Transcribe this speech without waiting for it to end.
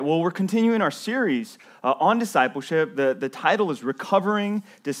Well, we're continuing our series on discipleship. The title is Recovering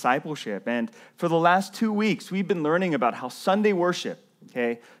Discipleship. And for the last 2 weeks, we've been learning about how Sunday worship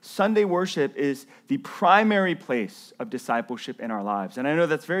is the primary place of discipleship in our lives. And I know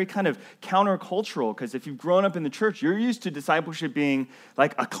that's very kind of countercultural, because if you've grown up in the church, you're used to discipleship being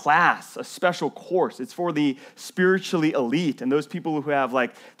like a class, a special course. It's for the spiritually elite and those people who have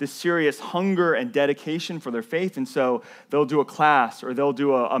like this serious hunger and dedication for their faith. And so they'll do a class, or they'll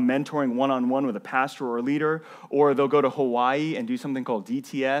do a mentoring one-on-one with a pastor or a leader, or they'll go to Hawaii and do something called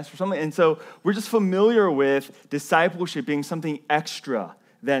DTS or something. And so we're just familiar with discipleship being something extra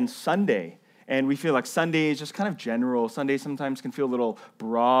than Sunday. And we feel like Sunday is just kind of general. Sunday sometimes can feel a little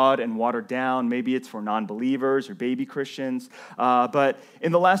broad and watered down. Maybe it's for non-believers or baby Christians. But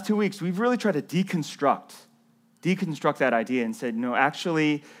in the last 2 weeks, we've really tried to deconstruct that idea and said, no,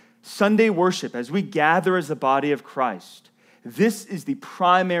 actually, Sunday worship, as we gather as the body of Christ, this is the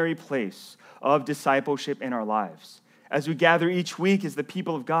primary place of discipleship in our lives. As we gather each week as the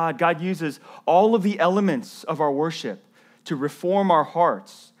people of God, God uses all of the elements of our worship to reform our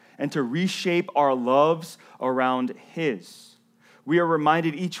hearts and to reshape our loves around His. We are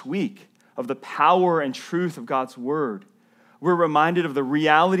reminded each week of the power and truth of God's word. We're reminded of the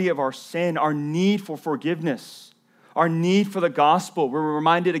reality of our sin, our need for forgiveness, our need for the gospel. We're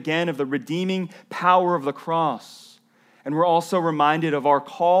reminded again of the redeeming power of the cross. And we're also reminded of our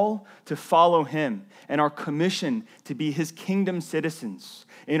call to follow Him and our commission to be His kingdom citizens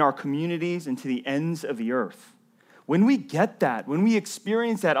in our communities and to the ends of the earth. When we get that, when we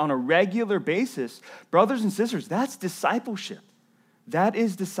experience that on a regular basis, brothers and sisters, that's discipleship. That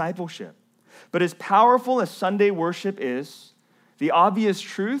is discipleship. But as powerful as Sunday worship is, the obvious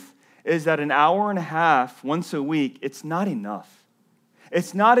truth is that an hour and a half once a week, it's not enough.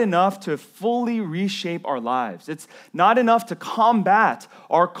 It's not enough to fully reshape our lives. It's not enough to combat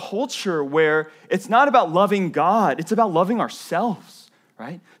our culture where it's not about loving God, it's about loving ourselves.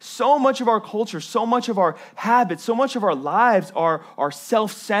 Right? So much of our culture, so much of our habits, so much of our lives are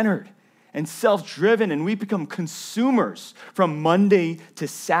self-centered and self-driven, and we become consumers from Monday to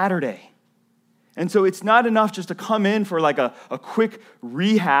Saturday. And so it's not enough just to come in for like a quick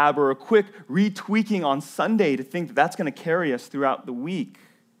rehab or a quick retweaking on Sunday to think that that's going to carry us throughout the week.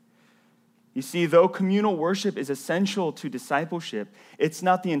 You see, though communal worship is essential to discipleship, it's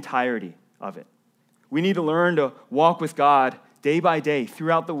not the entirety of it. We need to learn to walk with God day by day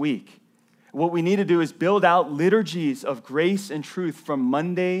throughout the week. What we need to do is build out liturgies of grace and truth from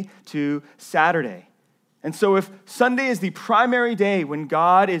Monday to Saturday. And so if Sunday is the primary day when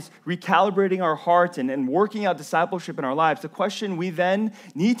God is recalibrating our hearts and working out discipleship in our lives, the question we then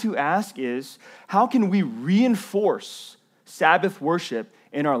need to ask is, how can we reinforce Sabbath worship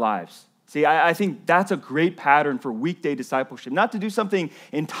in our lives? See, I think that's a great pattern for weekday discipleship, not to do something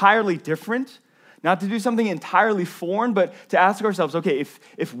entirely different, not to do something entirely foreign, but to ask ourselves, okay,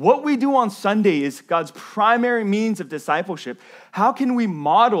 if what we do on Sunday is God's primary means of discipleship, how can we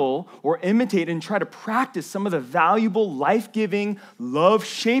model or imitate and try to practice some of the valuable, life-giving,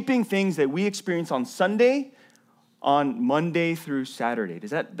 love-shaping things that we experience on Sunday, on Monday through Saturday?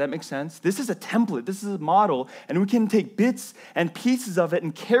 Does that make sense? This is a template, this is a model, and we can take bits and pieces of it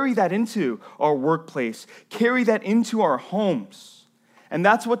and carry that into our workplace, carry that into our homes. And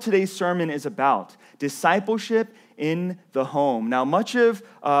that's what today's sermon is about, discipleship in the home. Now, much of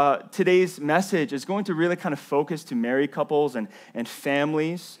today's message is going to really kind of focus to married couples and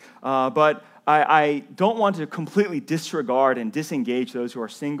families, but I don't want to completely disregard and disengage those who are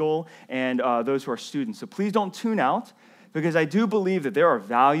single and those who are students. So please don't tune out, because I do believe that there are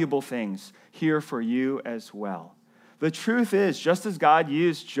valuable things here for you as well. The truth is, just as God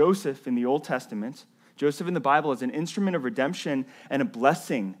used Joseph in the Old Testament, Joseph in the Bible is an instrument of redemption and a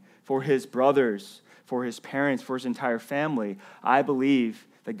blessing for his brothers, for his parents, for his entire family. I believe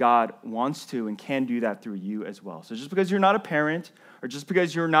that God wants to and can do that through you as well. So just because you're not a parent or just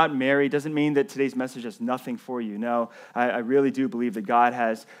because you're not married doesn't mean that today's message has nothing for you. No, I really do believe that God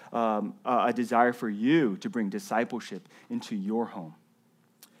has a desire for you to bring discipleship into your home.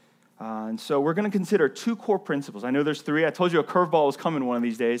 And so we're going to consider 2 core principles. I know there's 3. I told you a curveball was coming one of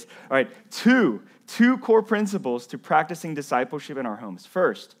these days. All right, two core principles to practicing discipleship in our homes.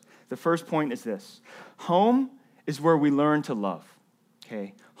 First, the first point is this. Home is where we learn to love.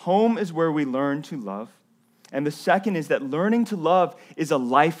 Okay? Home is where we learn to love. And the second is that learning to love is a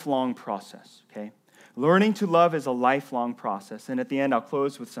lifelong process. Okay? Learning to love is a lifelong process. And at the end, I'll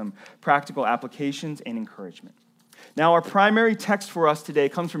close with some practical applications and encouragement. Now, our primary text for us today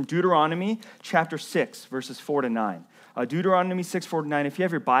comes from Deuteronomy chapter 6, verses 4 to 9. Deuteronomy 6, 4 to 9. If you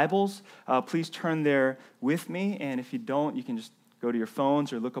have your Bibles, please turn there with me. And if you don't, you can just go to your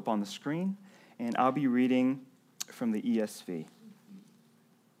phones or look up on the screen, and I'll be reading from the ESV.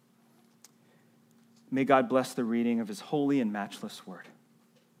 May God bless the reading of his holy and matchless word.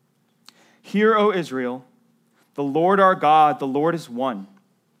 Hear, O Israel, the Lord our God, the Lord is one.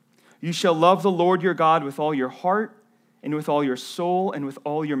 You shall love the Lord your God with all your heart and with all your soul and with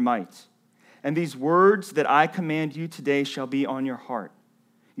all your might. And these words that I command you today shall be on your heart.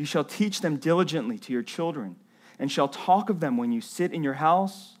 You shall teach them diligently to your children, and shall talk of them when you sit in your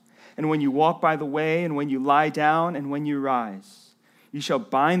house, and when you walk by the way, and when you lie down, and when you rise. You shall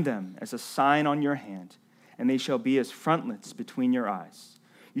bind them as a sign on your hand, and they shall be as frontlets between your eyes.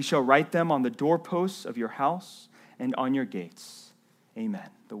 You shall write them on the doorposts of your house and on your gates. Amen.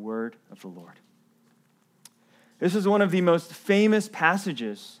 The word of the Lord. This is one of the most famous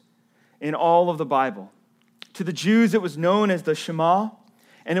passages in all of the Bible. To the Jews, it was known as the Shema,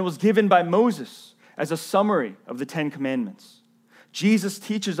 and it was given by Moses as a summary of the Ten Commandments. Jesus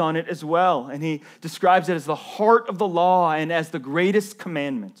teaches on it as well, and he describes it as the heart of the law and as the greatest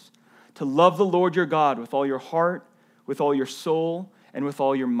commandment, to love the Lord your God with all your heart, with all your soul, and with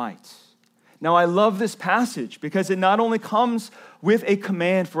all your might. Now, I love this passage because it not only comes with a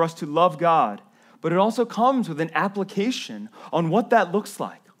command for us to love God, but it also comes with an application on what that looks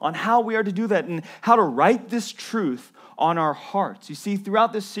like, on how we are to do that, and how to write this truth on our hearts. You see,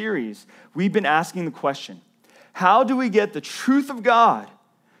 throughout this series, we've been asking the question, how do we get the truth of God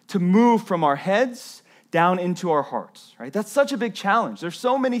to move from our heads down into our hearts, right? That's such a big challenge. There's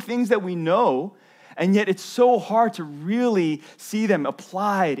so many things that we know, and yet it's so hard to really see them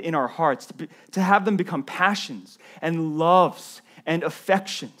applied in our hearts, to have them become passions and loves and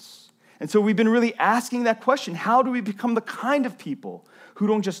affections. And so we've been really asking that question, how do we become the kind of people who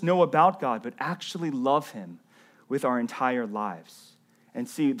don't just know about God, but actually love him with our entire lives? And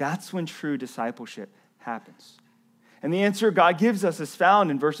see, that's when true discipleship happens. And the answer God gives us is found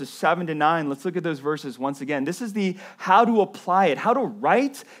in verses 7 to 9. Let's look at those verses once again. This is the how to apply it, how to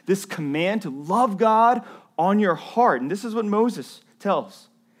write this command to love God on your heart. And this is what Moses tells.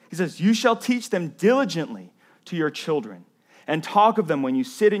 He says, you shall teach them diligently to your children, and talk of them when you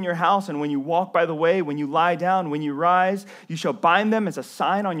sit in your house and when you walk by the way, when you lie down, when you rise. You shall bind them as a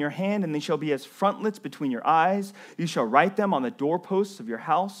sign on your hand, and they shall be as frontlets between your eyes. You shall write them on the doorposts of your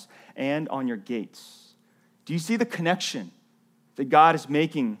house and on your gates. Do you see the connection that God is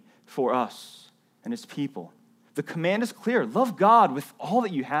making for us and his people? The command is clear. Love God with all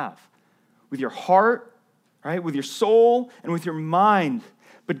that you have, with your heart, right, with your soul, and with your mind.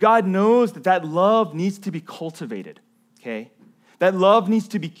 But God knows that that love needs to be cultivated, okay? That love needs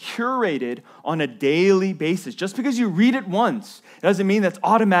to be curated on a daily basis. Just because you read it once, it doesn't mean that's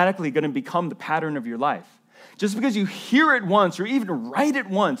automatically going to become the pattern of your life. Just because you hear it once or even write it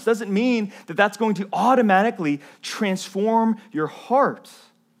once doesn't mean that that's going to automatically transform your heart.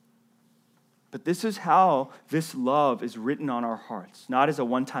 But this is how this love is written on our hearts, not as a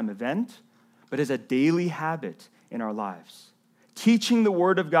one-time event, but as a daily habit in our lives. Teaching the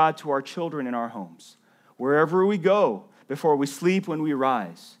word of God to our children in our homes, wherever we go, before we sleep, when we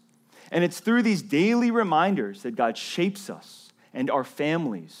rise. And it's through these daily reminders that God shapes us and our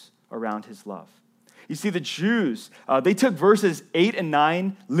families around his love. You see, the Jews, they took verses 8 and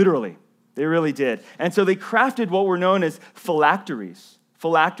 9 literally. They really did. And so they crafted what were known as phylacteries,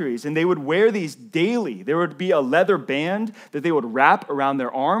 and they would wear these daily. There would be a leather band that they would wrap around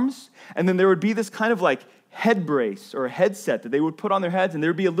their arms, and then there would be this kind of like head brace or a headset that they would put on their heads, and there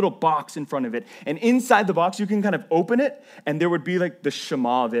would be a little box in front of it. And inside the box, you can kind of open it, and there would be like the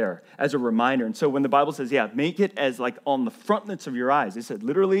Shema there as a reminder. And so when the Bible says, make it as like on the frontlets of your eyes, it said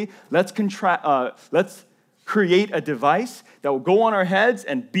literally, let's create a device that will go on our heads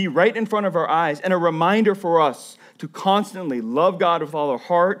and be right in front of our eyes, and a reminder for us to constantly love God with all our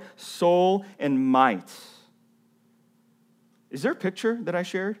heart, soul, and might. Is there a picture that I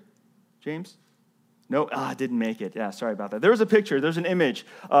shared, James? No, I didn't make it. Yeah, sorry about that. There was a picture, there's an image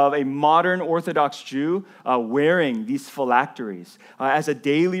of a modern Orthodox Jew wearing these phylacteries as a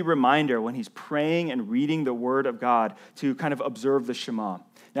daily reminder when he's praying and reading the Word of God to kind of observe the Shema.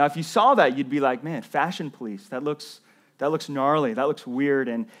 Now, if you saw that, you'd be like, man, fashion police, that looks gnarly, that looks weird,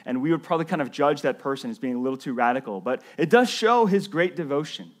 and we would probably kind of judge that person as being a little too radical. But it does show his great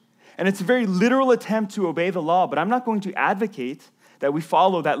devotion. And it's a very literal attempt to obey the law, but I'm not going to advocate that we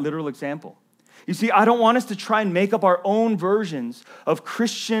follow that literal example. You see, I don't want us to try and make up our own versions of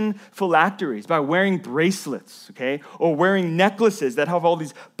Christian phylacteries by wearing bracelets, okay, or wearing necklaces that have all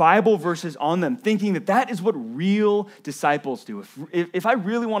these Bible verses on them, thinking that that is what real disciples do. If I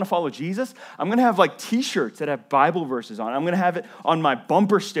really want to follow Jesus, I'm going to have like t-shirts that have Bible verses on. I'm going to have it on my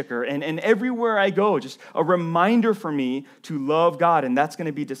bumper sticker, and everywhere I go, just a reminder for me to love God, and that's going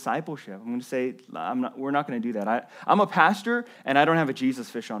to be discipleship. I'm going to say, we're not going to do that. I'm a pastor, and I don't have a Jesus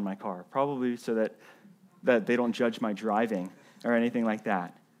fish on my car, probably so that they don't judge my driving or anything like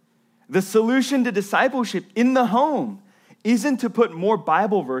that. The solution to discipleship in the home isn't to put more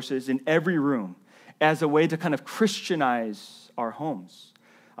Bible verses in every room as a way to kind of Christianize our homes.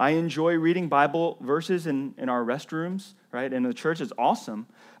 I enjoy reading Bible verses in our restrooms, right? And the church is awesome,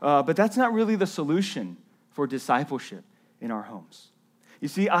 but that's not really the solution for discipleship in our homes. You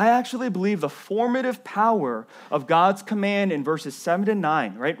see, I actually believe the formative power of God's command in verses 7 to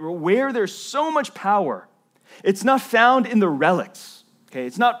 9, right, where there's so much power, it's not found in the relics, okay?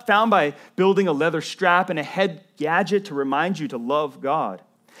 It's not found by building a leather strap and a head gadget to remind you to love God.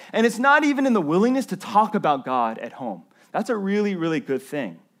 And it's not even in the willingness to talk about God at home. That's a really, really good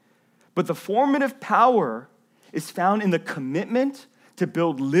thing. But the formative power is found in the commitment to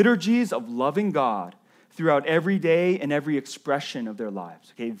build liturgies of loving God throughout every day and every expression of their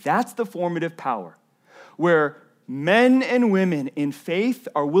lives. Okay, that's the formative power, where men and women in faith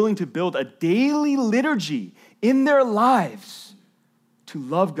are willing to build a daily liturgy in their lives to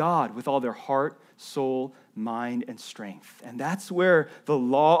love God with all their heart, soul, mind, and strength. And that's where the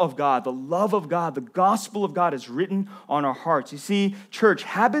law of God, the love of God, the gospel of God is written on our hearts. You see, church,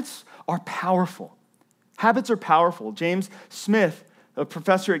 habits are powerful. Habits are powerful. James Smith, a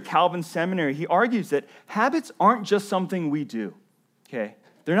professor at Calvin Seminary, he argues that habits aren't just something we do, okay?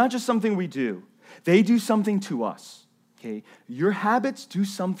 They're not just something we do. They do something to us, okay? Your habits do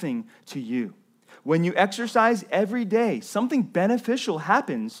something to you. When you exercise every day, something beneficial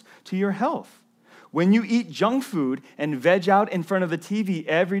happens to your health. When you eat junk food and veg out in front of the TV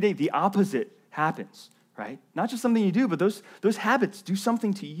every day, the opposite happens, right? Not just something you do, but those habits do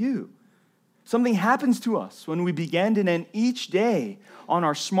something to you. Something happens to us when we begin to end each day on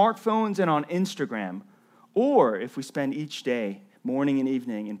our smartphones and on Instagram, or if we spend each day, morning and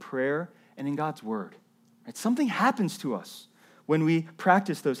evening, in prayer and in God's word. Right? Something happens to us when we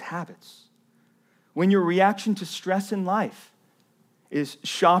practice those habits. When your reaction to stress in life is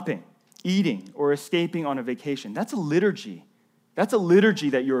shopping, eating, or escaping on a vacation, that's a liturgy. That's a liturgy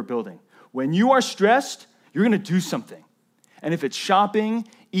that you're building. When you are stressed, you're going to do something. And if it's shopping,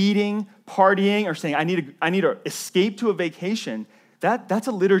 eating, partying, or saying, I need to escape to a vacation, that's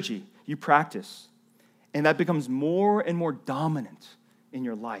a liturgy you practice. And that becomes more and more dominant in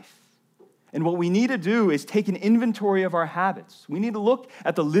your life. And what we need to do is take an inventory of our habits. We need to look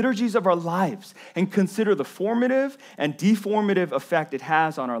at the liturgies of our lives and consider the formative and deformative effect it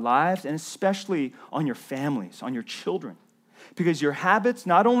has on our lives, and especially on your families, on your children. Because your habits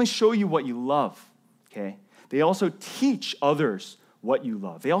not only show you what you love, okay, they also teach others what you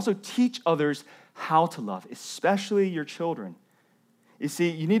love. They also teach others how to love, especially your children. You see,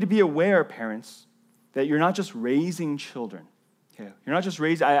 you need to be aware, parents, that you're not just raising children. Okay? You're not just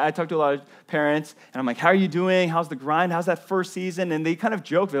raising. I talk to a lot of parents, and I'm like, how are you doing? How's the grind? How's that first season? And they kind of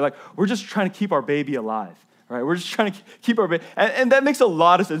joke. They're like, we're just trying to keep our baby alive. Right? We're just trying to keep our baby. And that makes a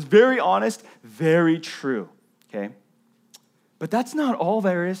lot of sense. Very honest, very true. Okay? But that's not all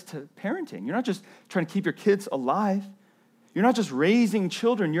there is to parenting. You're not just trying to keep your kids alive. You're not just raising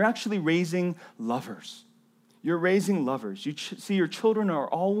children. You're actually raising lovers. You're raising lovers. You see, your children are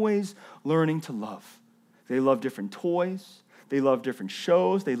always learning to love. They love different toys. They love different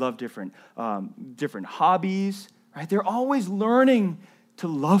shows. They love different hobbies. Right? They're always learning to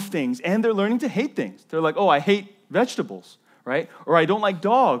love things, and they're learning to hate things. They're like, oh, I hate vegetables. Right? Or I don't like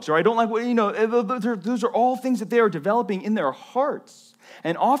dogs, or I don't like, those are all things that they are developing in their hearts.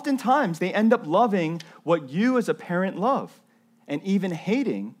 And oftentimes, they end up loving what you as a parent love, and even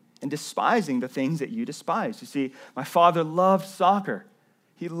hating and despising the things that you despise. You see, my father loved soccer.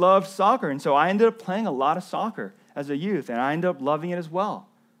 He loved soccer, and so I ended up playing a lot of soccer as a youth, and I ended up loving it as well.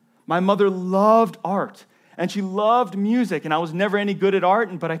 My mother loved art, and she loved music, and I was never any good at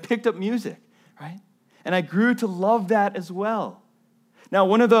art, but I picked up music, right? And I grew to love that as well. Now,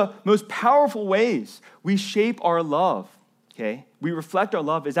 one of the most powerful ways we shape our love, okay, we reflect our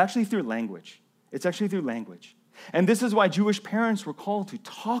love, is actually through language. It's actually through language. And this is why Jewish parents were called to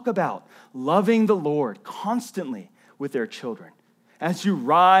talk about loving the Lord constantly with their children. As you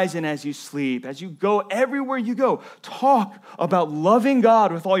rise and as you sleep, as you go everywhere you go, talk about loving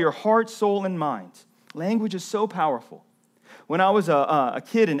God with all your heart, soul, and mind. Language is so powerful. when I was a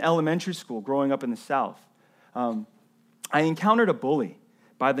kid in elementary school growing up in the South, I encountered a bully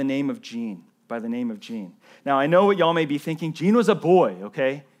by the name of Gene. Now, I know what y'all may be thinking. Gene was a boy,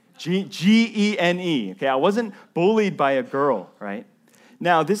 okay? Gene, okay? I wasn't bullied by a girl, right?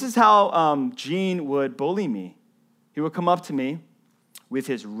 Now, this is how Gene would bully me. He would come up to me with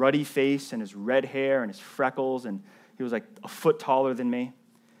his ruddy face and his red hair and his freckles, and he was like a foot taller than me,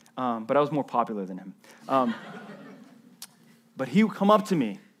 but I was more popular than him. But he would come up to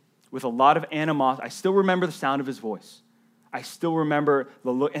me with a lot of animosity. I still remember the sound of his voice. I still remember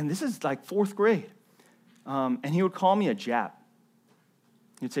the look, and this is like 4th grade. And he would call me a Jap.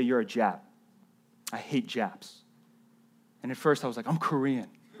 He'd say, "You're a Jap. I hate Japs." And at first I was like, "I'm Korean,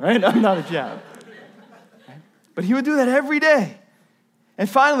 right? I'm not a Jap." Right? But he would do that every day. And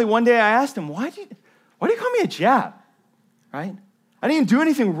finally, one day I asked him, why do you call me a Jap? Right? I didn't even do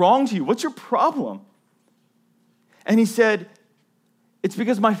anything wrong to you. What's your problem? And he said, "It's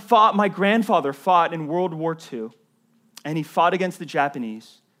because my grandfather fought in World War II, and he fought against the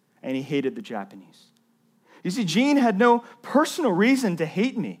Japanese, and he hated the Japanese." You see, Gene had no personal reason to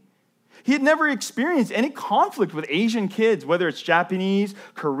hate me. He had never experienced any conflict with Asian kids, whether it's Japanese,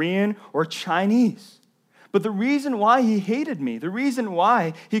 Korean, or Chinese. But the reason why he hated me, the reason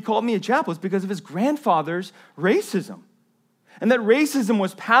why he called me a Jap was because of his grandfather's racism. And that racism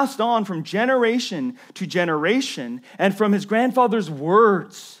was passed on from generation to generation, and from his grandfather's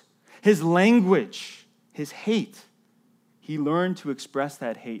words, his language, his hate, he learned to express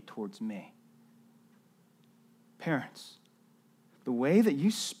that hate towards me. Parents, the way that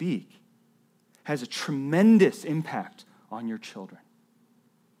you speak has a tremendous impact on your children.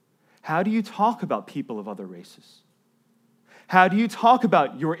 How do you talk about people of other races? How do you talk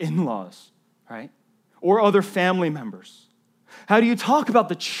about your in-laws, right? Or other family members? How do you talk about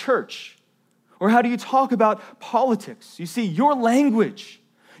the church? Or how do you talk about politics? You see, your language,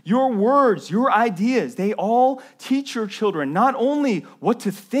 your words, your ideas, they all teach your children not only what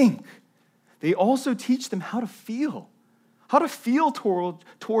to think, they also teach them how to feel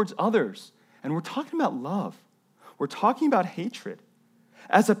towards others. And we're talking about love. We're talking about hatred.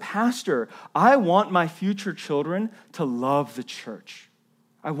 As a pastor, I want my future children to love the church.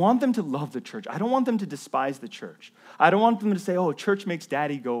 I want them to love the church. I don't want them to despise the church. I don't want them to say, "Oh, church makes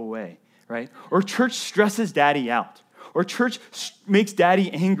daddy go away," right? Or church stresses daddy out. Or church makes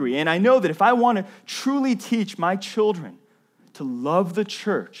daddy angry. And I know that if I want to truly teach my children to love the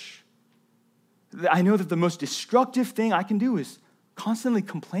church, I know that the most destructive thing I can do is constantly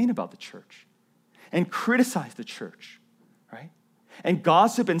complain about the church and criticize the church, right? And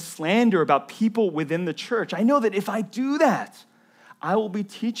gossip and slander about people within the church. I know that if I do that, I will be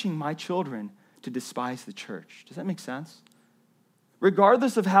teaching my children to despise the church. Does that make sense?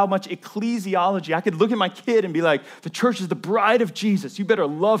 Regardless of how much ecclesiology, I could look at my kid and be like, "The church is the bride of Jesus. You better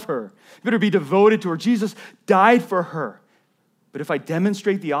love her. You better be devoted to her. Jesus died for her." But if I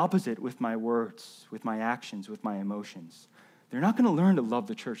demonstrate the opposite with my words, with my actions, with my emotions, they're not going to learn to love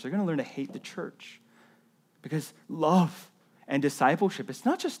the church. They're going to learn to hate the church. Because love and discipleship, it's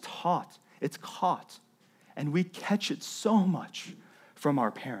not just taught, it's caught. And we catch it so much from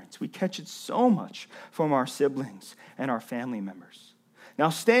our parents. We catch it so much from our siblings and our family members. Now,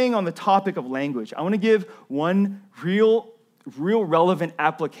 staying on the topic of language, I want to give one real relevant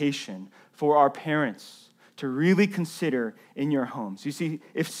application for our parents to really consider in your homes. You see,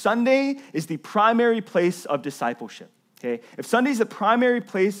 if Sunday is the primary place of discipleship, okay, if Sunday is the primary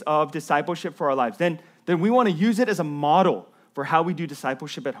place of discipleship for our lives, then we want to use it as a model for how we do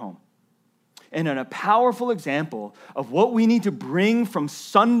discipleship at home. And a powerful example of what we need to bring from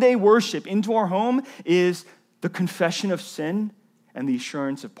Sunday worship into our home is the confession of sin and the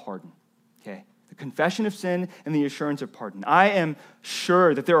assurance of pardon. Okay? The confession of sin and the assurance of pardon. I am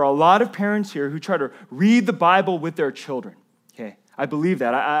sure that there are a lot of parents here who try to read the Bible with their children. Okay? I believe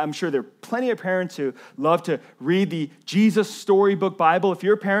that. I'm sure there are plenty of parents who love to read the Jesus Storybook Bible. If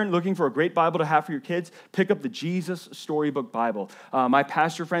you're a parent looking for a great Bible to have for your kids, pick up the Jesus Storybook Bible. My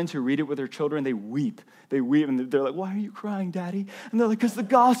pastor friends who read it with their children, they weep. They weep, and they're like, "Why are you crying, Daddy?" And they're like, "Because the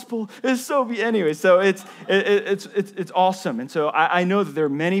gospel is so..." Anyway, so it's awesome. And so I know that there are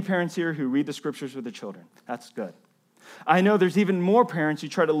many parents here who read the scriptures with their children. That's good. I know there's even more parents who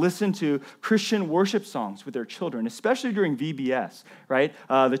try to listen to Christian worship songs with their children, especially during VBS, right?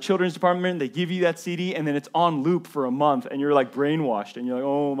 The children's department, they give you that CD, and then it's on loop for a month, and you're like brainwashed, and you're like,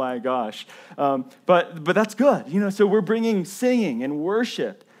 "Oh my gosh." But that's good. So we're bringing singing and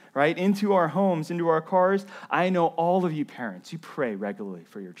worship, right, into our homes, into our cars. I know all of you parents, you pray regularly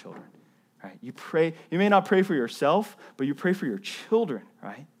for your children, right? You pray. You may not pray for yourself, but you pray for your children,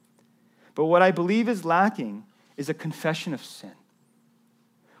 right? But what I believe is lacking is a confession of sin.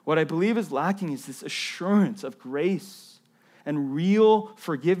 What I believe is lacking is this assurance of grace and real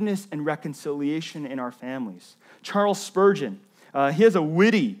forgiveness and reconciliation in our families. Charles Spurgeon, he has a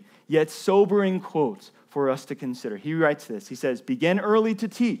witty yet sobering quote for us to consider. He writes this. He says, "Begin early to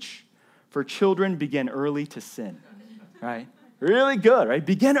teach, for children begin early to sin." Right? Really good, right?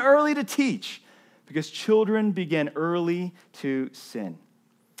 Begin early to teach, because children begin early to sin.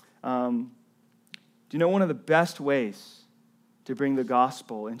 Do you know one of the best ways to bring the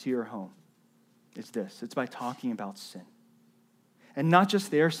gospel into your home is this? It's by talking about sin. And not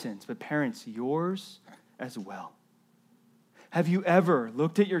just their sins, but parents, yours as well. Have you ever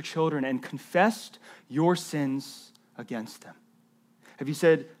looked at your children and confessed your sins against them? Have you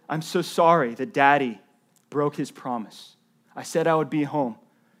said, "I'm so sorry that Daddy broke his promise. I said I would be home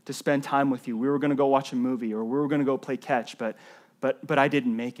to spend time with you. We were going to go watch a movie, or we were going to go play catch, but I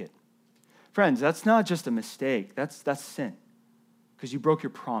didn't make it." Friends, that's not just a mistake. That's sin, because you broke your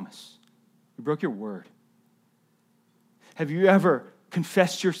promise. You broke your word. Have you ever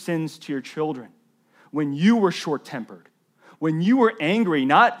confessed your sins to your children when you were short-tempered, when you were angry,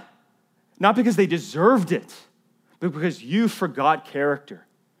 not because they deserved it, but because you forgot character?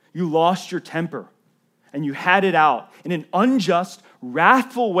 You lost your temper, and you had it out in an unjust,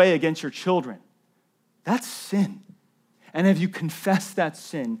 wrathful way against your children. That's sin. And have you confessed that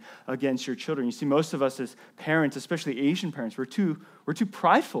sin against your children? You see, most of us as parents, especially Asian parents, we're too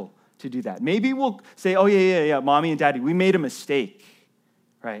prideful to do that. Maybe we'll say, "Oh, yeah, Mommy and Daddy, we made a mistake,"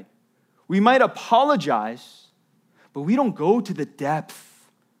 right? We might apologize, but we don't go to the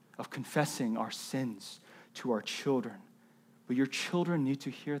depth of confessing our sins to our children. But your children need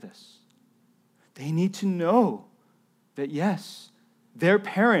to hear this. They need to know that, yes, their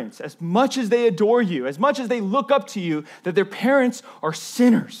parents, as much as they adore you, as much as they look up to you, that their parents are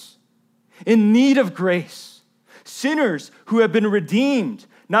sinners in need of grace. Sinners who have been redeemed,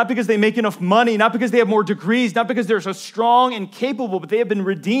 not because they make enough money, not because they have more degrees, not because they're so strong and capable, but they have been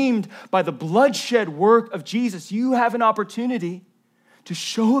redeemed by the bloodshed work of Jesus. You have an opportunity to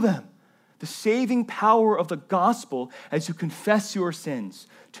show them the saving power of the gospel as you confess your sins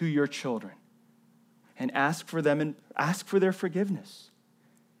to your children. And ask for them and ask for their forgiveness.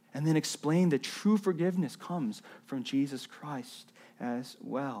 And then explain that true forgiveness comes from Jesus Christ as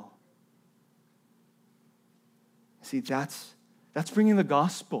well. See, that's bringing the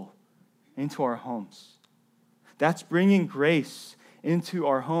gospel into our homes. That's bringing grace into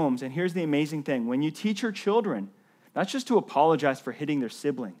our homes. And here's the amazing thing. When you teach your children, not just to apologize for hitting their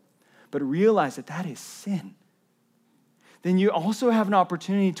sibling, but realize that that is sin, then you also have an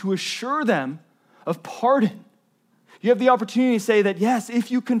opportunity to assure them of pardon. You have the opportunity to say that, yes, if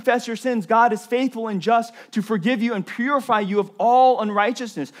you confess your sins, God is faithful and just to forgive you and purify you of all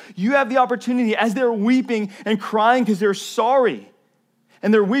unrighteousness. You have the opportunity, as they're weeping and crying because they're sorry,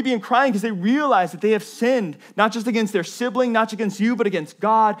 and they're weeping and crying because they realize that they have sinned, not just against their sibling, not just against you, but against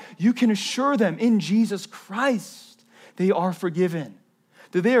God. You can assure them in Jesus Christ they are forgiven,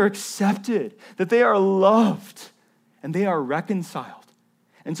 that they are accepted, that they are loved, and they are reconciled.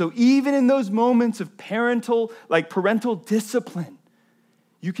 And so even in those moments of parental discipline,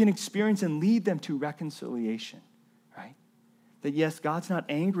 you can experience and lead them to reconciliation, right? That yes, God's not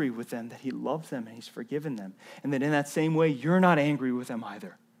angry with them, that he loves them and he's forgiven them. And that in that same way, you're not angry with them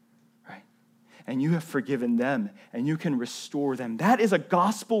either, right? And you have forgiven them and you can restore them. That is a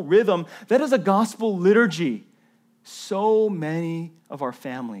gospel rhythm. That is a gospel liturgy. So many of our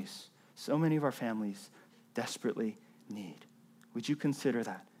families desperately need. Would you consider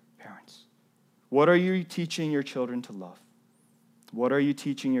that, parents? What are you teaching your children to love? What are you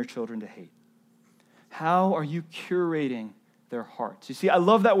teaching your children to hate? How are you curating their hearts? You see, I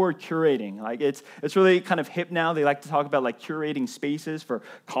love that word curating. Like it's really kind of hip now. They like to talk about like curating spaces for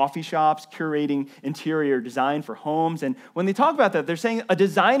coffee shops, curating interior design for homes. And when they talk about that, they're saying a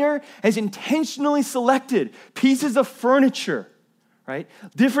designer has intentionally selected pieces of furniture, right?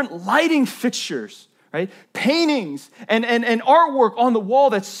 Different lighting fixtures, right? Paintings and artwork on the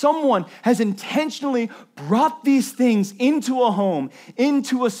wall that someone has intentionally brought these things into a home,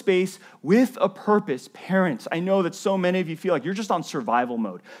 into a space with a purpose. Parents, I know that so many of you feel like you're just on survival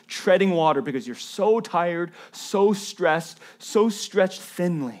mode, treading water because you're so tired, so stressed, so stretched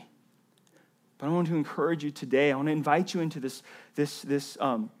thinly. But I want to encourage you today. I want to invite you into this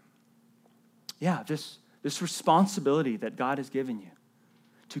responsibility that God has given you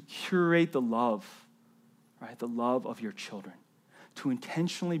to curate the love, right? The love of your children, to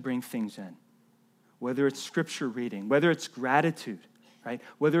intentionally bring things in, whether it's scripture reading, whether it's gratitude, right?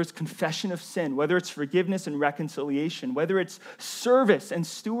 Whether it's confession of sin, whether it's forgiveness and reconciliation, whether it's service and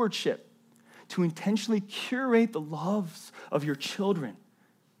stewardship, to intentionally curate the loves of your children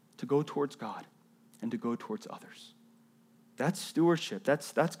to go towards God and to go towards others. That's stewardship.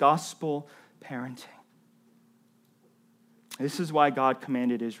 That's gospel parenting. This is why God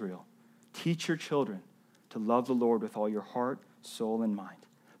commanded Israel, teach your children to love the Lord with all your heart, soul, and mind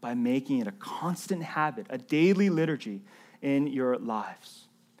by making it a constant habit, a daily liturgy in your lives.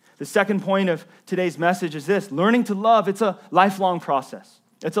 The second point of today's message is this: learning to love, it's a lifelong process.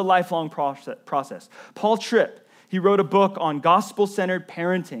 It's a lifelong process. Paul Tripp, he wrote a book on gospel-centered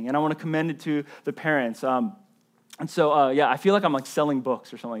parenting, and I want to commend it to the parents. I feel like I'm like selling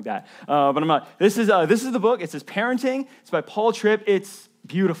books or something like that, but I'm not. This is the book. It says Parenting. It's by Paul Tripp. It's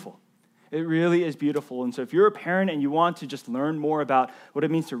beautiful. It really is beautiful. And so if you're a parent and you want to just learn more about what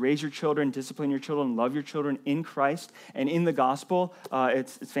it means to raise your children, discipline your children, love your children in Christ and in the gospel,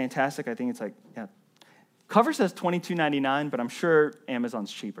 it's fantastic. I think it's like, cover says $22.99, but I'm sure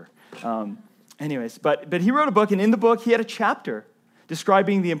Amazon's cheaper. But he wrote a book, and in the book, he had a chapter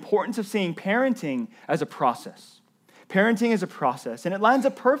describing the importance of seeing parenting as a process. Parenting is a process, and it lines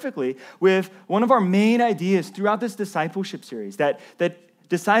up perfectly with one of our main ideas throughout this discipleship series, that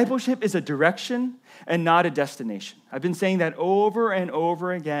discipleship is a direction and not a destination. I've been saying that over and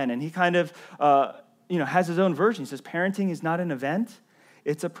over again, and he kind of has his own version. He says parenting is not an event,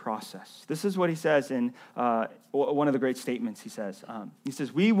 it's a process. This is what he says in one of the great statements he says.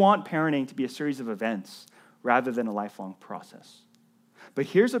 We want parenting to be a series of events rather than a lifelong process. But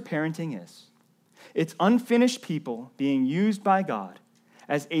here's what parenting is. It's unfinished people being used by God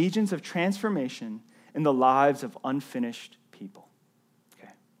as agents of transformation in the lives of unfinished people.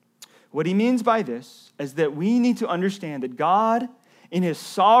 Okay. What he means by this is that we need to understand that God, in his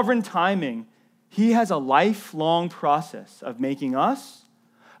sovereign timing, he has a lifelong process of making us,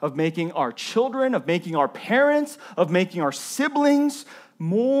 of making our children, of making our parents, of making our siblings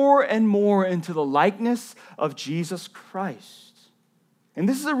more and more into the likeness of Jesus Christ. And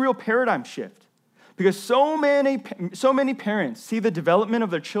this is a real paradigm shift, because so many parents see the development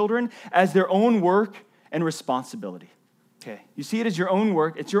of their children as their own work and responsibility. Okay, you see it as your own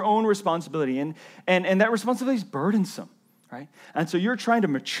work, it's your own responsibility, and that responsibility is burdensome, right? And so you're trying to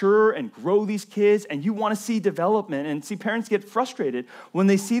mature and grow these kids, and you want to see development, and see parents get frustrated when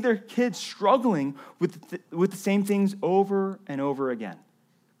they see their kids struggling with the same things over and over again,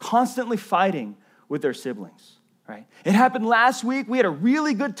 constantly fighting with their siblings. Right? It happened last week. We had a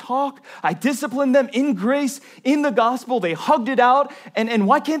really good talk. I disciplined them in grace, in the gospel. They hugged it out. And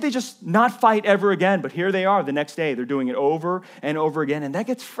why can't they just not fight ever again? But here they are the next day. They're doing it over and over again. And that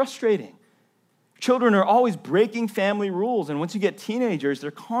gets frustrating. Children are always breaking family rules. And once you get teenagers,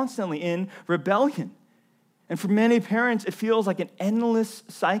 they're constantly in rebellion. And for many parents, it feels like an endless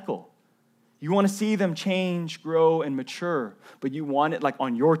cycle. You want to see them change, grow, and mature, but you want it like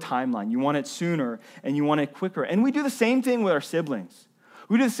on your timeline. You want it sooner, and you want it quicker. And we do the same thing with our siblings.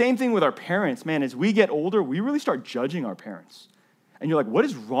 We do the same thing with our parents. Man, as we get older, we really start judging our parents. And you're like, what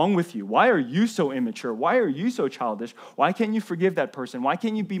is wrong with you? Why are you so immature? Why are you so childish? Why can't you forgive that person? Why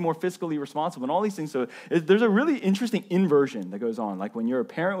can't you be more fiscally responsible? And all these things. So there's a really interesting inversion that goes on. Like when you're a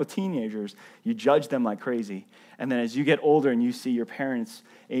parent with teenagers, you judge them like crazy. And then as you get older and you see your parents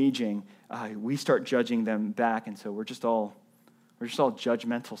aging, we start judging them back. And so we're just all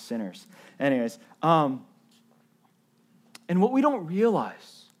judgmental sinners. Anyways, and what we don't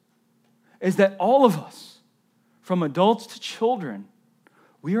realize is that all of us, from adults to children,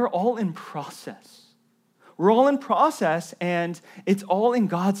 we are all in process. We're all in process, and it's all in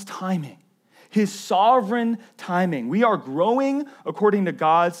God's timing, his sovereign timing. We are growing according to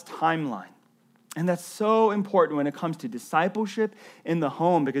God's timeline. And that's so important when it comes to discipleship in the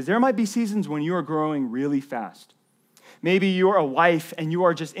home, because there might be seasons when you are growing really fast. Maybe you're a wife and you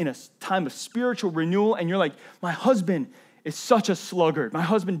are just in a time of spiritual renewal, and you're like, my husband is such a sluggard. My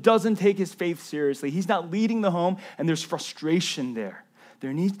husband doesn't take his faith seriously. He's not leading the home, and there's frustration there.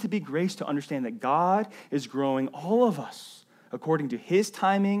 There needs to be grace to understand that God is growing all of us according to his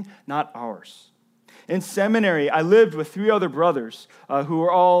timing, not ours. In seminary, I lived with 3 other brothers who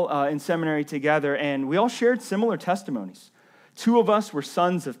were all in seminary together, and we all shared similar testimonies. 2 of us were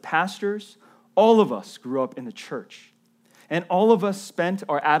sons of pastors. All of us grew up in the church. And all of us spent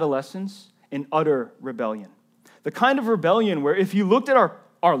our adolescence in utter rebellion. The kind of rebellion where if you looked at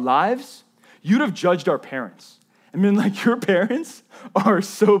our lives, you'd have judged our parents. I mean, like, your parents are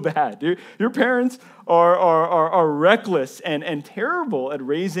so bad. Your parents are reckless and terrible at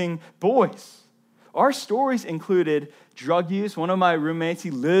raising boys. Our stories included drug use. One of my roommates,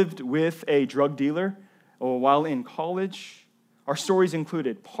 he lived with a drug dealer while in college. Our stories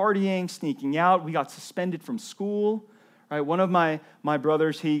included partying, sneaking out. We got suspended from school, right? One of my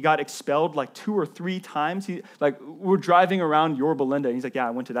brothers, he got expelled like 2 or 3 times. We're driving around Yorba Linda, and he's like, yeah,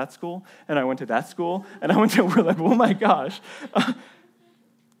 I went to that school, and I went to that school, and we're like, oh my gosh.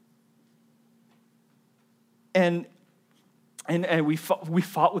 And we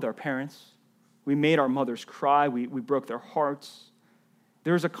fought with our parents. We made our mothers cry. We broke their hearts.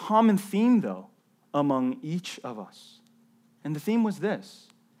 There's a common theme, though, among each of us. And the theme was this.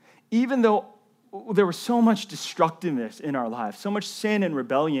 Even though there was so much destructiveness in our lives, so much sin and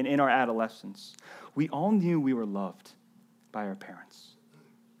rebellion in our adolescence, we all knew we were loved by our parents.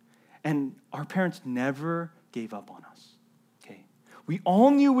 And our parents never gave up on us. Okay? We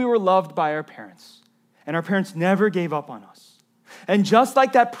all knew we were loved by our parents, and our parents never gave up on us. And just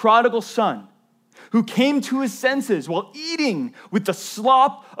like that prodigal son who came to his senses while eating with the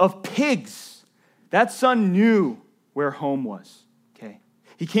slop of pigs, that son knew where home was, okay?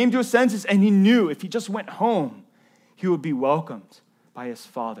 He came to his senses and he knew if he just went home, he would be welcomed by his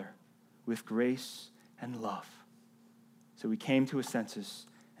father with grace and love. So he came to his senses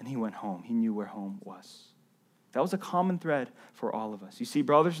and he went home. He knew where home was. That was a common thread for all of us. You see,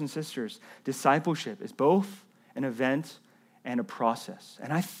 brothers and sisters, discipleship is both an event and a process.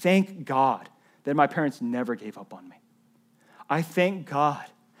 And I thank God that my parents never gave up on me. I thank God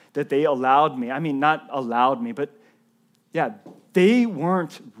that they allowed me, not allowed me, but yeah, they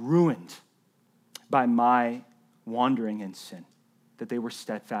weren't ruined by my wandering in sin, that they were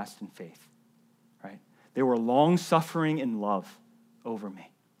steadfast in faith, right? They were long-suffering in love over me.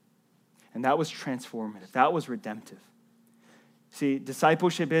 And that was transformative. That was redemptive. See,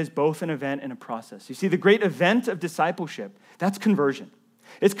 discipleship is both an event and a process. You see, the great event of discipleship, that's conversion.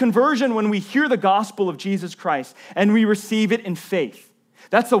 It's conversion when we hear the gospel of Jesus Christ and we receive it in faith.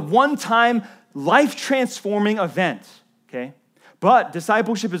 That's a one-time, life-transforming event, okay? But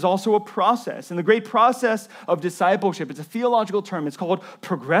discipleship is also a process. And the great process of discipleship, it's a theological term. It's called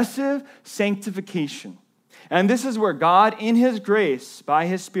progressive sanctification. And this is where God, in his grace, by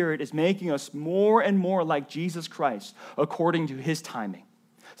his Spirit, is making us more and more like Jesus Christ according to his timing.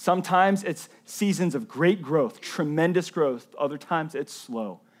 Sometimes it's seasons of great growth, tremendous growth. Other times it's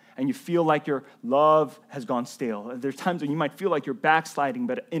slow, and you feel like your love has gone stale. There's times when you might feel like you're backsliding,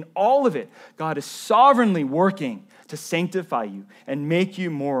 but in all of it, God is sovereignly working to sanctify you and make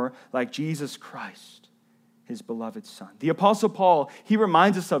you more like Jesus Christ, his beloved Son. The Apostle Paul, he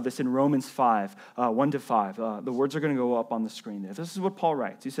reminds us of this in Romans 5, 1-5. The words are going to go up on the screen there. This is what Paul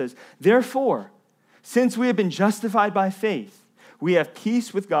writes. He says, "Therefore, since we have been justified by faith, we have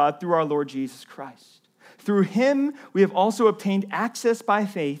peace with God through our Lord Jesus Christ. Through him, we have also obtained access by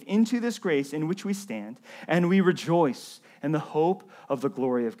faith into this grace in which we stand, and we rejoice in the hope of the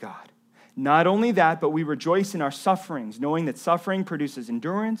glory of God. Not only that, but we rejoice in our sufferings, knowing that suffering produces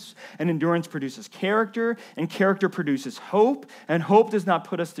endurance, and endurance produces character, and character produces hope, and hope does not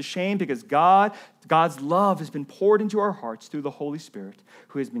put us to shame because God's love has been poured into our hearts through the Holy Spirit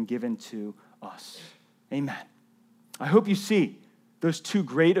who has been given to us." Amen. I hope you see those two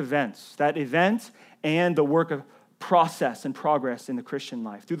great events, that event and the work of process and progress in the Christian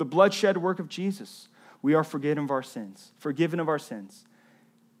life. Through the bloodshed work of Jesus, we are forgiven of our sins,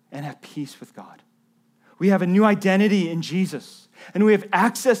 and have peace with God. We have a new identity in Jesus, and we have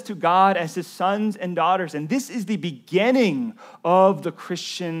access to God as his sons and daughters, and this is the beginning of the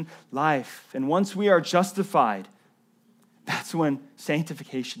Christian life. And once we are justified, that's when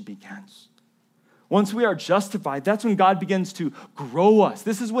sanctification begins. Once we are justified, that's when God begins to grow us.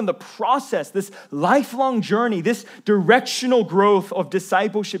 This is when the process, this lifelong journey, this directional growth of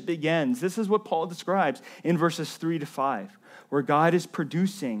discipleship begins. This is what Paul describes in verses 3-5, where God is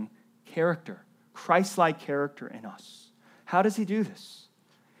producing character, Christ-like character in us. How does he do this?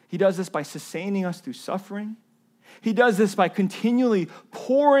 He does this by sustaining us through suffering. He does this by continually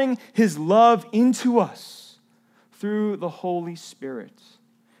pouring his love into us through the Holy Spirit.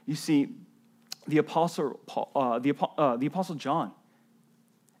 You see, the Apostle John,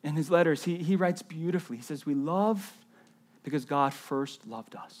 in his letters, he writes beautifully. He says, "We love because God first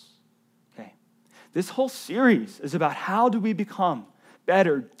loved us." Okay, this whole series is about how do we become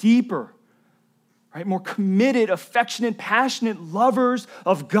better, deeper, right, more committed, affectionate, passionate lovers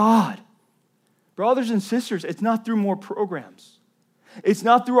of God. Brothers and sisters, it's not through more programs. It's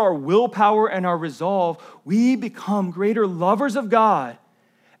not through our willpower and our resolve. We become greater lovers of God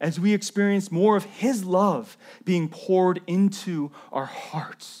as we experience more of his love being poured into our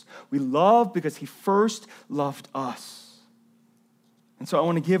hearts. We love because he first loved us. And so I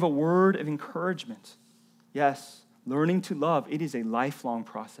want to give a word of encouragement. Yes, learning to love, it is a lifelong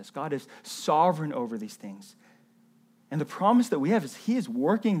process. God is sovereign over these things. And the promise that we have is he is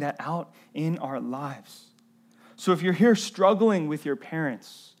working that out in our lives. So if you're here struggling with your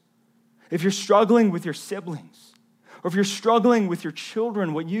parents, if you're struggling with your siblings, or if you're struggling with your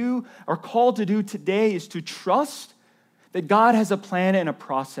children, what you are called to do today is to trust that God has a plan and a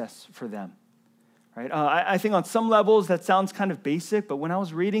process for them. Right? I think on some levels that sounds kind of basic, but when I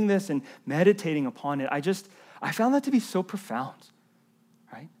was reading this and meditating upon it, I found that to be so profound.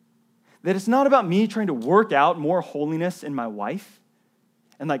 Right? That it's not about me trying to work out more holiness in my wife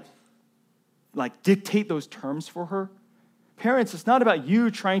and like dictate those terms for her. Parents, it's not about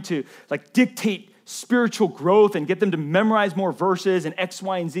you trying to like dictate spiritual growth and get them to memorize more verses and X,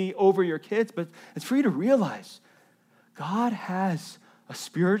 Y, and Z over your kids, but it's for you to realize God has a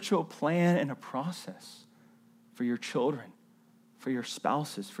spiritual plan and a process for your children, for your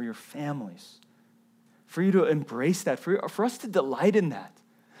spouses, for your families, for you to embrace that, for us to delight in that,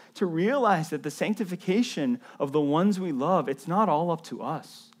 to realize that the sanctification of the ones we love, it's not all up to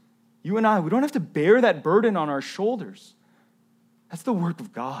us. You and I, we don't have to bear that burden on our shoulders. That's the work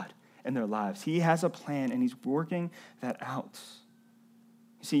of God in their lives. He has a plan, and he's working that out.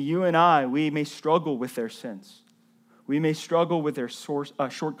 You see, you and I, we may struggle with their sins. We may struggle with their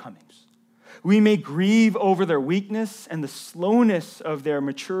shortcomings. We may grieve over their weakness and the slowness of their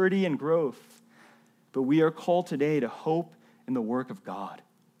maturity and growth. But we are called today to hope in the work of God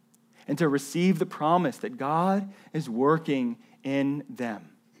and to receive the promise that God is working in them.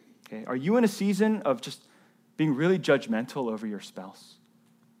 Okay? Are you in a season of just being really judgmental over your spouse?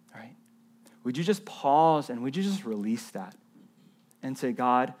 Right? Would you just pause and would you just release that and say,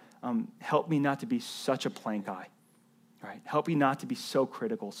 God, help me not to be such a plank eye. Right? Help me not to be so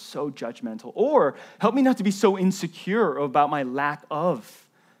critical, so judgmental, or help me not to be so insecure about my lack of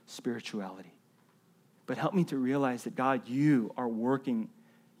spirituality. But help me to realize that, God, you are working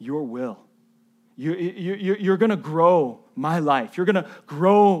your will. You're going to grow my life. You're going to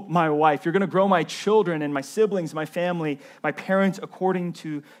grow my wife. You're going to grow my children and my siblings, my family, my parents according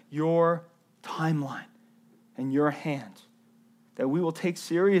to your timeline and your hand. That we will take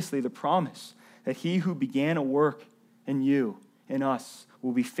seriously the promise that he who began a work in you, in us,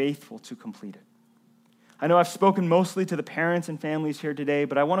 will be faithful to complete it. I know I've spoken mostly to the parents and families here today,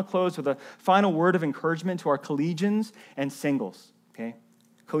 but I want to close with a final word of encouragement to our collegians and singles, okay?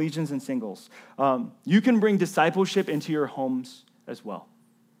 Collegians and singles. You can bring discipleship into your homes as well,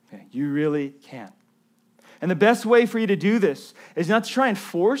 okay? You really can. And the best way for you to do this is not to try and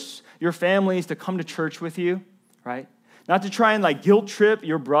force your families to come to church with you, right? Not to try and like guilt trip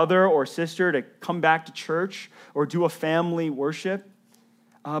your brother or sister to come back to church or do a family worship.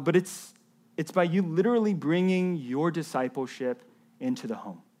 But it's by you literally bringing your discipleship into the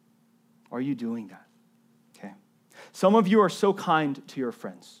home. Are you doing that? Okay. Some of you are so kind to your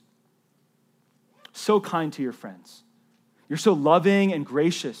friends. So kind to your friends. You're so loving and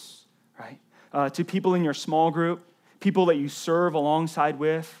gracious, right? To people in your small group, people that you serve alongside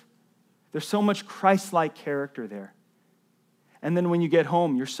with. There's so much Christ-like character there. And then when you get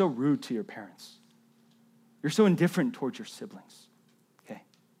home, you're so rude to your parents. You're so indifferent towards your siblings. Okay?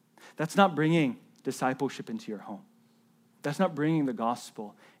 That's not bringing discipleship into your home. That's not bringing the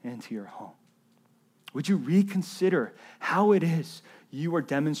gospel into your home. Would you reconsider how it is you are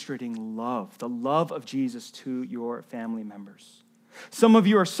demonstrating love, the love of Jesus to your family members? Some of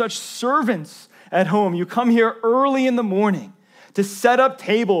you are such servants at home. You come here early in the morning to set up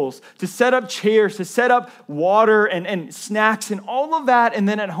tables, to set up chairs, to set up water and snacks and all of that. And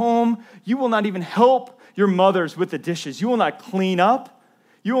then at home, you will not even help your mothers with the dishes. You will not clean up.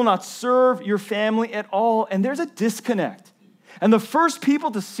 You will not serve your family at all. And there's a disconnect. And the first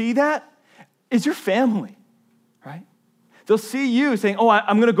people to see that is your family, right? They'll see you saying, oh,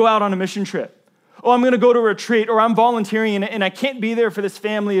 I'm going to go out on a mission trip. Oh, I'm going to go to a retreat, or I'm volunteering and I can't be there for this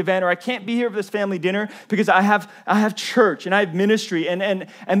family event, or I can't be here for this family dinner because I have church and I have ministry. And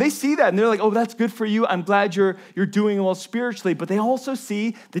they see that and they're like, oh, that's good for you. I'm glad you're doing well spiritually. But they also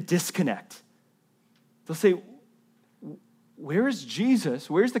see the disconnect. They'll say, where is Jesus?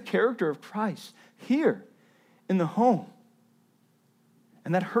 Where's the character of Christ? Here in the home.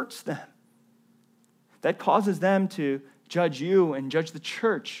 And that hurts them. That causes them to judge you and judge the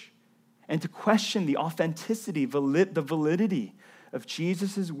church, and to question the authenticity, the validity of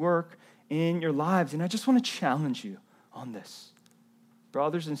Jesus' work in your lives. And I just want to challenge you on this.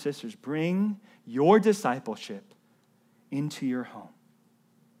 Brothers and sisters, bring your discipleship into your home.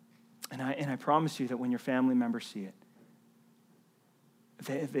 And I promise you that when your family members see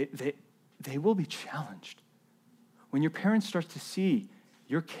it, they will be challenged. When your parents start to see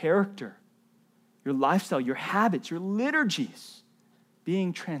your character, your lifestyle, your habits, your liturgies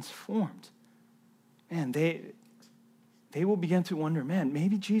being transformed, and they will begin to wonder, man,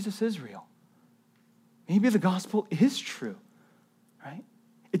 maybe Jesus is real. Maybe the gospel is true, right?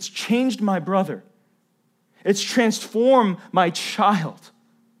 It's changed my brother. It's transformed my child.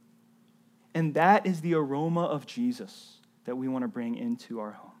 And that is the aroma of Jesus that we want to bring into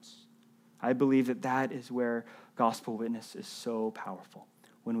our homes. I believe that that is where gospel witness is so powerful,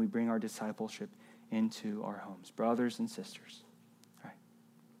 when we bring our discipleship into our homes. Brothers and sisters, right?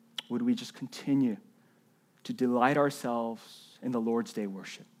 Would we just continue to delight ourselves in the Lord's Day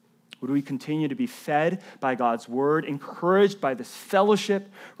worship? Would we continue to be fed by God's word, encouraged by this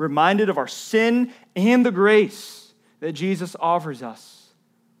fellowship, reminded of our sin and the grace that Jesus offers us?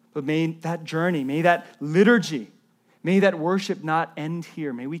 But may that journey, may that liturgy, may that worship not end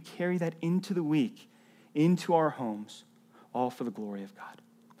here. May we carry that into the week, into our homes, all for the glory of God.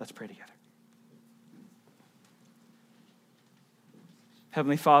 Let's pray together.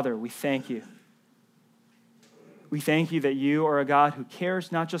 Heavenly Father, we thank you. We thank you that you are a God who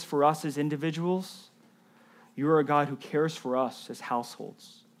cares not just for us as individuals, you are a God who cares for us as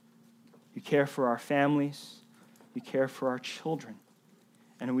households. You care for our families, you care for our children,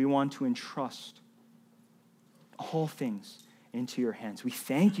 and we want to entrust all things into your hands. We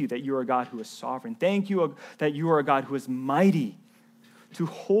thank you that you are a God who is sovereign. Thank you that you are a God who is mighty to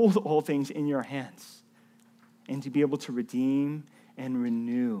hold all things in your hands and to be able to redeem and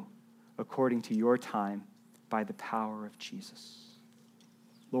renew according to your time by the power of Jesus.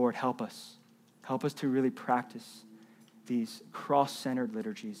 Lord, help us. Help us to really practice these cross-centered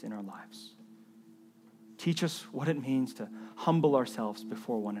liturgies in our lives. Teach us what it means to humble ourselves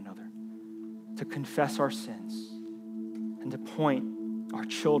before one another, to confess our sins, and to point our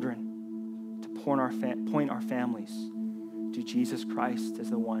children, to point our families to Jesus Christ as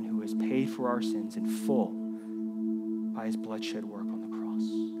the one who has paid for our sins in full by his bloodshed work on the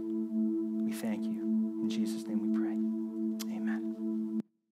cross. We thank you. In Jesus' name we pray.